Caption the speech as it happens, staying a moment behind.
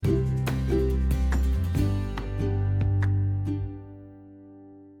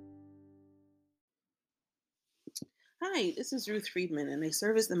Hi, this is Ruth Friedman, and I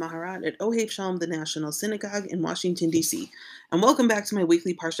serve as the Maharat at Ohev Shalom, the National Synagogue in Washington, D.C. And welcome back to my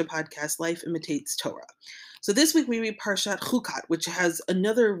weekly Parsha podcast, Life Imitates Torah. So this week we read Parshat Chukat, which has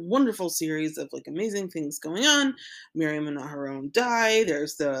another wonderful series of amazing things going on. Miriam and Aharon die.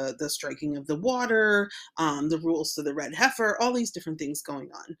 There's the striking of the water, the rules to the red heifer, all these different things going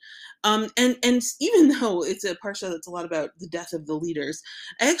on. And even though it's a Parsha that's a lot about the death of the leaders,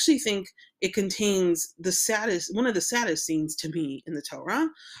 I actually think it contains one of the saddest scenes to me in the Torah,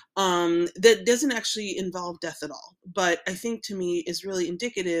 that doesn't actually involve death at all, but I think to me is really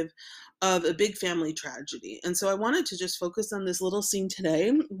indicative of a big family tragedy. And so I wanted to just focus on this little scene today,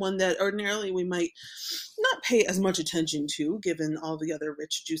 one that ordinarily we might not pay as much attention to, given all the other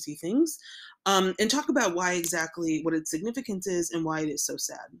rich, juicy things, and talk about why exactly what its significance is and why it is so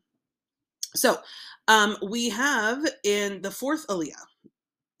sad. So we have in the fourth Aliyah,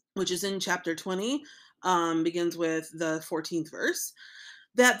 which is in chapter 20, begins with the 14th verse,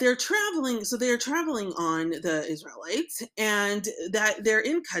 that they're traveling. So they're traveling on the Israelites, and that they're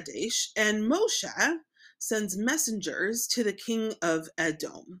in Kadesh, and Moshe sends messengers to the king of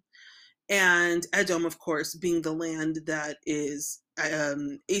Edom. And Edom, of course, being the land that is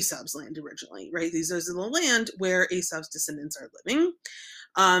Esau's land originally, right? These are the land where Esau's descendants are living.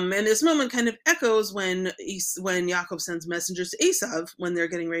 And this moment kind of echoes when Yaakov sends messengers to Esau when they're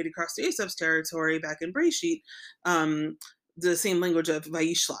getting ready to cross to Esau's territory back in Breshit. The same language of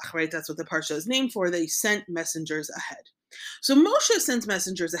Vayishlach, right? That's what the parsha is named for. They sent messengers ahead. So Moshe sends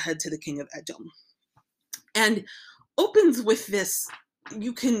messengers ahead to the king of Edom and opens with this,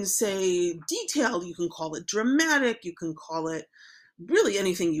 you can say detailed, you can call it dramatic, you can call it really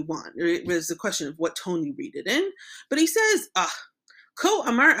anything you want. There's a question of what tone you read it in. But he says, Ko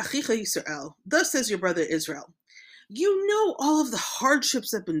Amar Achicha Yisrael, thus says your brother Israel. You know all of the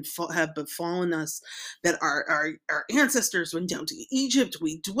hardships that have befallen us, that our ancestors went down to Egypt.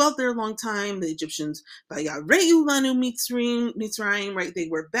 We dwelt there a long time. The Egyptians, Vayareu lanu Mitzrayim, right? They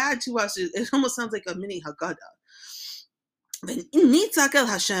were bad to us. It almost sounds like a mini Haggadah. Then Nitzakel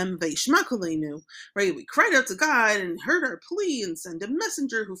Hashem Vayishma Kolenu, right? We cried out to God and heard our plea and sent a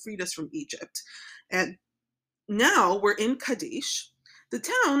messenger who freed us from Egypt. And now we're in Kadesh, the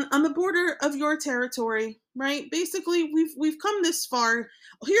town on the border of your territory, right? Basically, we've come this far.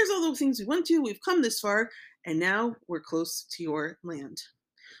 Here's all the things we went to. We've come this far, and now we're close to your land.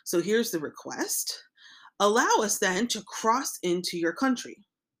 So here's the request. Allow us then to cross into your country,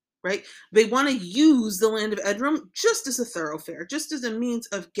 right? They want to use the land of Edom just as a thoroughfare, just as a means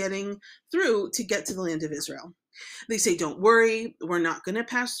of getting through to get to the land of Israel. They say, don't worry, we're not going to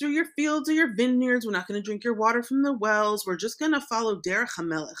pass through your fields or your vineyards. We're not going to drink your water from the wells. We're just going to follow Derech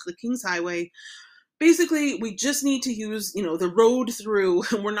HaMelech, the king's highway. Basically, we just need to use, the road through.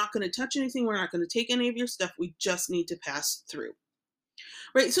 We're not going to touch anything. We're not going to take any of your stuff. We just need to pass through.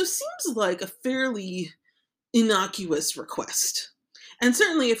 Right? So it seems like a fairly innocuous request. And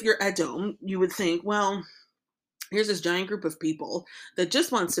certainly if you're Edom, you would think, well, here's this giant group of people that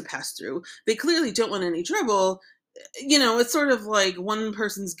just wants to pass through. They clearly don't want any trouble. It's sort of like one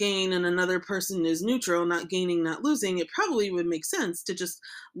person's gain and another person is neutral, not gaining, not losing. It probably would make sense to just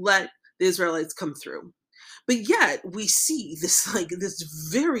let the Israelites come through. But yet we see this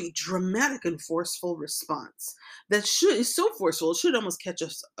very dramatic and forceful response that is so forceful, it should almost catch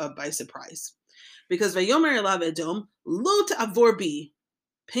us by surprise. Because Vayomer elav Edom, lo ta'avor bi,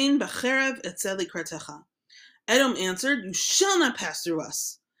 pein b'cherev etzel likratecha. Edom answered, you shall not pass through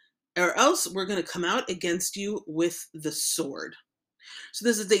us, or else we're going to come out against you with the sword. So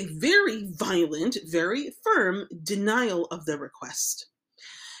this is a very violent, very firm denial of the request.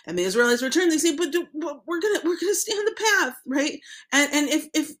 And the Israelites return. They say, but we're gonna stay on the path, right? And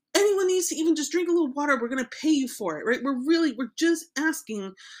if anyone needs to even just drink a little water, we're gonna pay you for it, right? We're just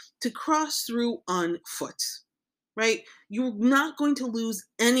asking to cross through on foot, right? You're not going to lose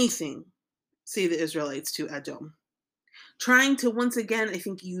anything, say the Israelites to Edom. Trying to once again, I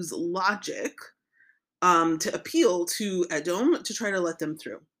think, use logic to appeal to Edom to try to let them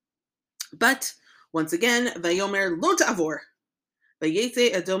through. But once again, Vayomer lo ta'avor.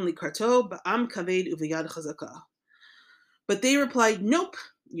 Vayetze Edom likrato ba'am kaved uvayad chazaka. But they replied, nope,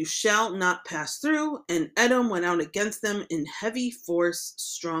 you shall not pass through. And Edom went out against them in heavy force,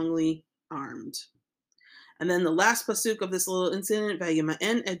 strongly armed. And then the last pasuk of this little incident,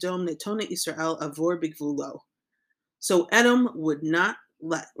 Vayima'en Edom netone Israel avor bigvulo. So Edom would not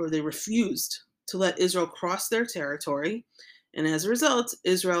they refused to let Israel cross their territory. And as a result,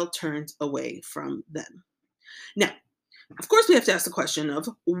 Israel turned away from them. Now, of course, we have to ask the question of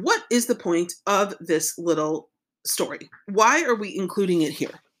what is the point of this little story? Why are we including it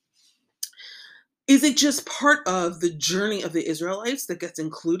here? Is it just part of the journey of the Israelites that gets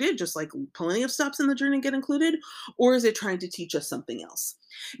included, just like plenty of stops in the journey get included? Or is it trying to teach us something else?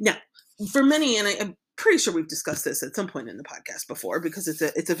 Now, for many, and I'm pretty sure we've discussed this at some point in the podcast before, because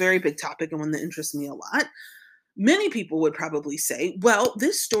it's a very big topic and one that interests me a lot. Many people would probably say, well,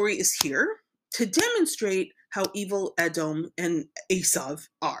 this story is here to demonstrate how evil Edom and Esav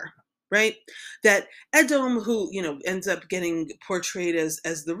are, right? That Edom, who, ends up getting portrayed as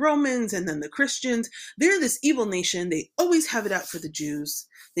the Romans and then the Christians, they're this evil nation. They always have it out for the Jews.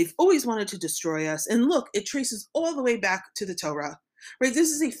 They've always wanted to destroy us. And look, it traces all the way back to the Torah, right?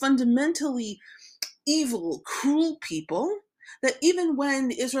 This is a fundamentally evil, cruel people that even when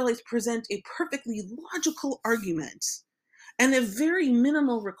the Israelites present a perfectly logical argument and a very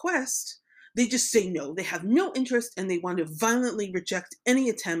minimal request, they just say no. They have no interest and they want to violently reject any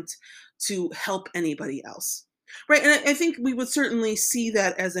attempt to help anybody else. Right. And I think we would certainly see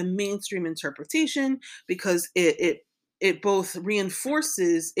that as a mainstream interpretation because it both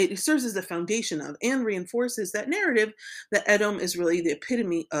reinforces, it serves as the foundation of and reinforces that narrative that Edom is really the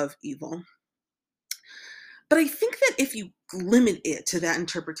epitome of evil. But I think that if you limit it to that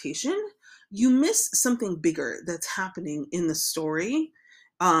interpretation, you miss something bigger that's happening in the story,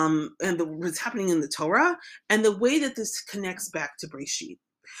 what's happening in the Torah, and the way that this connects back to Breshit.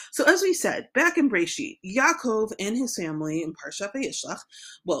 So as we said, back in Breshit, Yaakov and his family in Parshat Vayishlach,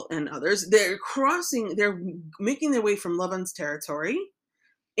 and others, they're making their way from Lavan's territory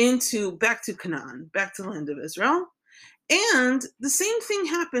back to Canaan, back to the land of Israel. And the same thing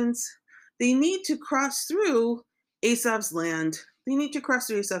happens. They need to cross through Esav's land. They need to cross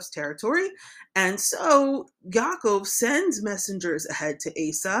through Esav's territory. And so Yaakov sends messengers ahead to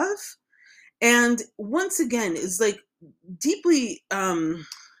Esav. And once again, is like deeply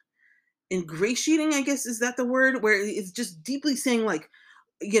ingratiating, I guess, is that the word? Where it's just deeply saying like,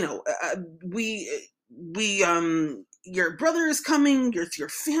 your brother is coming, your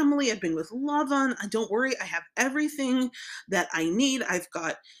family. I've been with Lavan. Don't worry, I have everything that I need. I've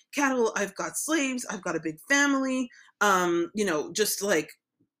got cattle, I've got slaves, I've got a big family. Just like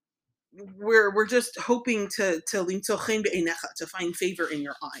we're just hoping to find favor in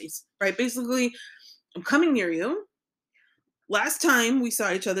your eyes, right? Basically, I'm coming near you. Last time we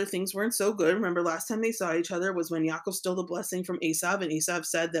saw each other, things weren't so good. Remember, last time they saw each other was when Yaakov stole the blessing from Esav, and Esav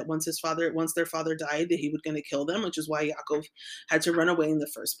said that once their father died, that he was going to kill them, which is why Yaakov had to run away in the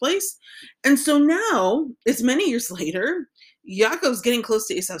first place. And so now, it's many years later, Yaakov's getting close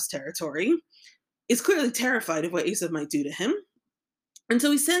to Esav's territory. Is clearly terrified of what Esav might do to him. And so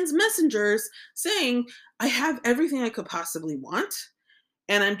he sends messengers saying, I have everything I could possibly want,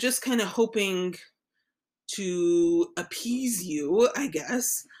 and I'm just kind of hoping to appease you, I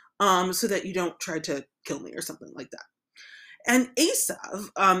guess, so that you don't try to kill me or something like that. And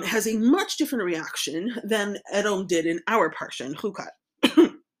Esav has a much different reaction than Edom did in our parsha in Chukat.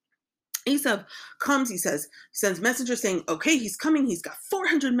 Esav comes, he sends messengers saying, okay, he's coming, he's got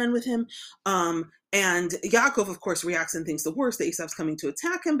 400 men with him. And Yaakov, of course, reacts and thinks the worst, that Esav's coming to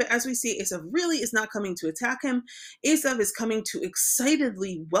attack him. But as we see, Esav really is not coming to attack him. Esav is coming to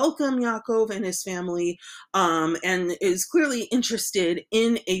excitedly welcome Yaakov and his family, and is clearly interested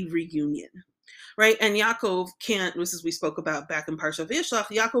in a reunion. Right? And Yaakov can't, this is we spoke about back in Parshat Vayishlach,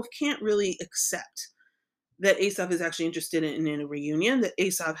 Yaakov can't really accept that Esav is actually interested in a reunion, that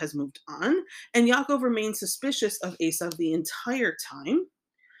Esav has moved on. And Yaakov remains suspicious of Esav the entire time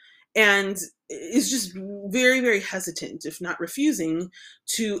and is just very, very hesitant, if not refusing,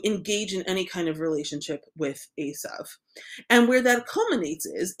 to engage in any kind of relationship with Esav. And where that culminates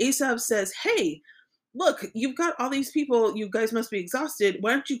is Esav says, hey, look, you've got all these people, you guys must be exhausted.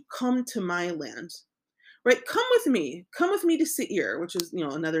 Why don't you come to my land? Right? Come with me to Seir, which is,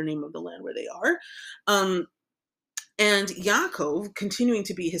 another name of the land where they are. And Yaakov, continuing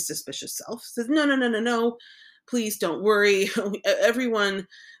to be his suspicious self, says, no, please don't worry. Everyone,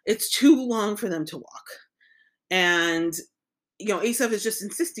 it's too long for them to walk. And, Esav is just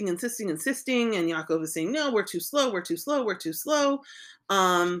insisting. And Yaakov is saying, no, we're too slow.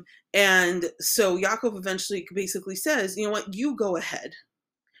 And so Yaakov eventually basically says, you know what, you go ahead.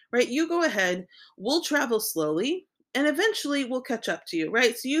 Right? You go ahead, we'll travel slowly, and eventually we'll catch up to you,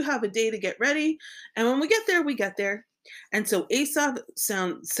 right? So you have a day to get ready, and when we get there, we get there. And so Esav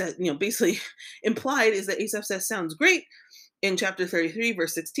said, basically implied is that Esav says, sounds great, in chapter 33,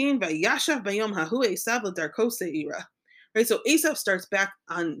 verse 16, Vayashav bayom hahu Esav l'darko se'ira. Right? So Esav starts back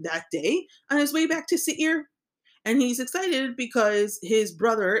on that day, on his way back to Seir, and he's excited because his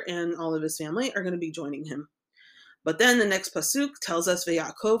brother and all of his family are going to be joining him. But then the next pasuk tells us,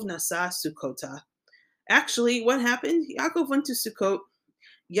 Vayakov nasa Sukkota. Actually, what happened? Yaakov went to Sukkot.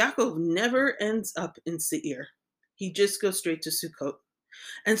 Yaakov never ends up in Seir. He just goes straight to Sukkot.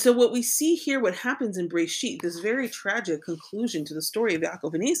 And so what we see here, what happens in Breshit, this very tragic conclusion to the story of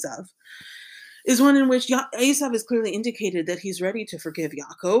Yaakov and Esav, is one in which Esav has clearly indicated that he's ready to forgive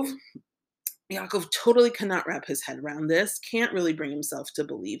Yaakov. Yaakov totally cannot wrap his head around this, can't really bring himself to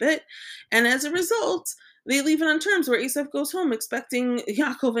believe it. And as a result, they leave it on terms where Esav goes home expecting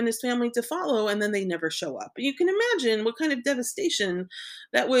Yaakov and his family to follow, and then they never show up. You can imagine what kind of devastation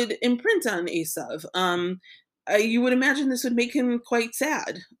that would imprint on Esav. You would imagine this would make him quite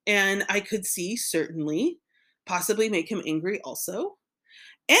sad. And I could see, certainly, possibly make him angry also.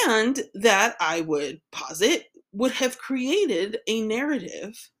 And that I would posit would have created a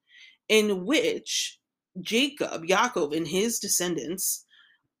narrative in which Yaakov, and his descendants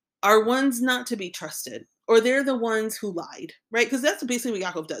are ones not to be trusted, or they're the ones who lied, right? Because that's basically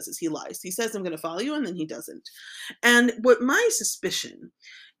what Yaakov does, is he lies. He says, I'm going to follow you, and then he doesn't. And what my suspicion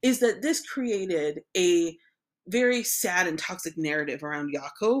is that this created a very sad and toxic narrative around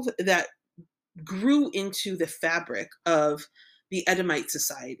Yaakov that grew into the fabric of the Edomite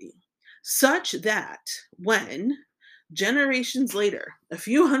society, such that when generations later, a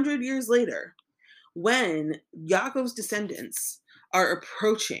few hundred years later, when Yaakov's descendants are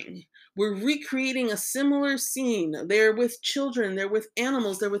approaching, we're recreating a similar scene. They're with children, they're with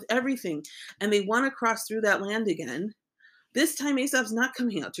animals, they're with everything, and they want to cross through that land again. This time, Esav's not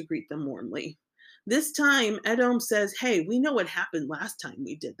coming out to greet them warmly. This time, Edom says, hey, we know what happened last time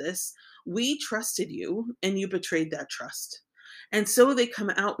we did this. We trusted you, and you betrayed that trust. And so they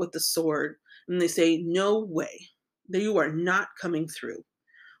come out with the sword, and they say, no way. You are not coming through.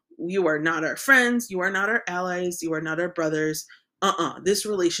 You are not our friends. You are not our allies. You are not our brothers. This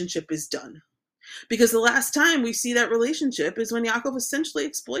relationship is done. Because the last time we see that relationship is when Yaakov essentially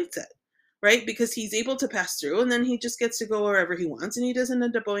exploits it, right? Because he's able to pass through, and then he just gets to go wherever he wants, and he doesn't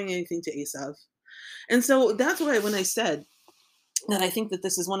end up owing anything to Esav. And so that's why when I said that I think that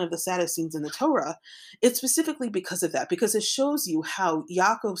this is one of the saddest scenes in the Torah, it's specifically because of that, because it shows you how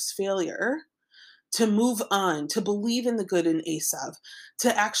Yaakov's failure to move on, to believe in the good in Esav,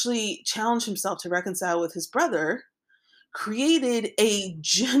 to actually challenge himself to reconcile with his brother, created a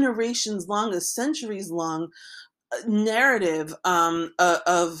generations long, a centuries long narrative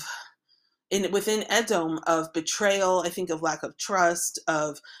within Edom of betrayal, I think of lack of trust,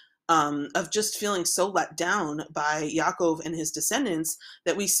 of just feeling so let down by Yaakov and his descendants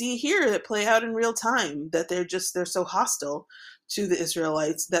that we see here that play out in real time, that they're so hostile to the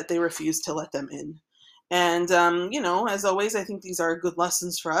Israelites that they refuse to let them in. And, as always, I think these are good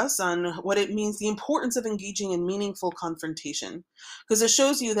lessons for us on what it means, the importance of engaging in meaningful confrontation. Because it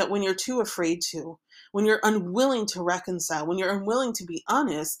shows you that when you're too afraid to, when you're unwilling to reconcile, when you're unwilling to be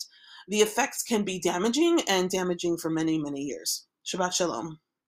honest, the effects can be damaging, and damaging for many, many years. Shabbat Shalom.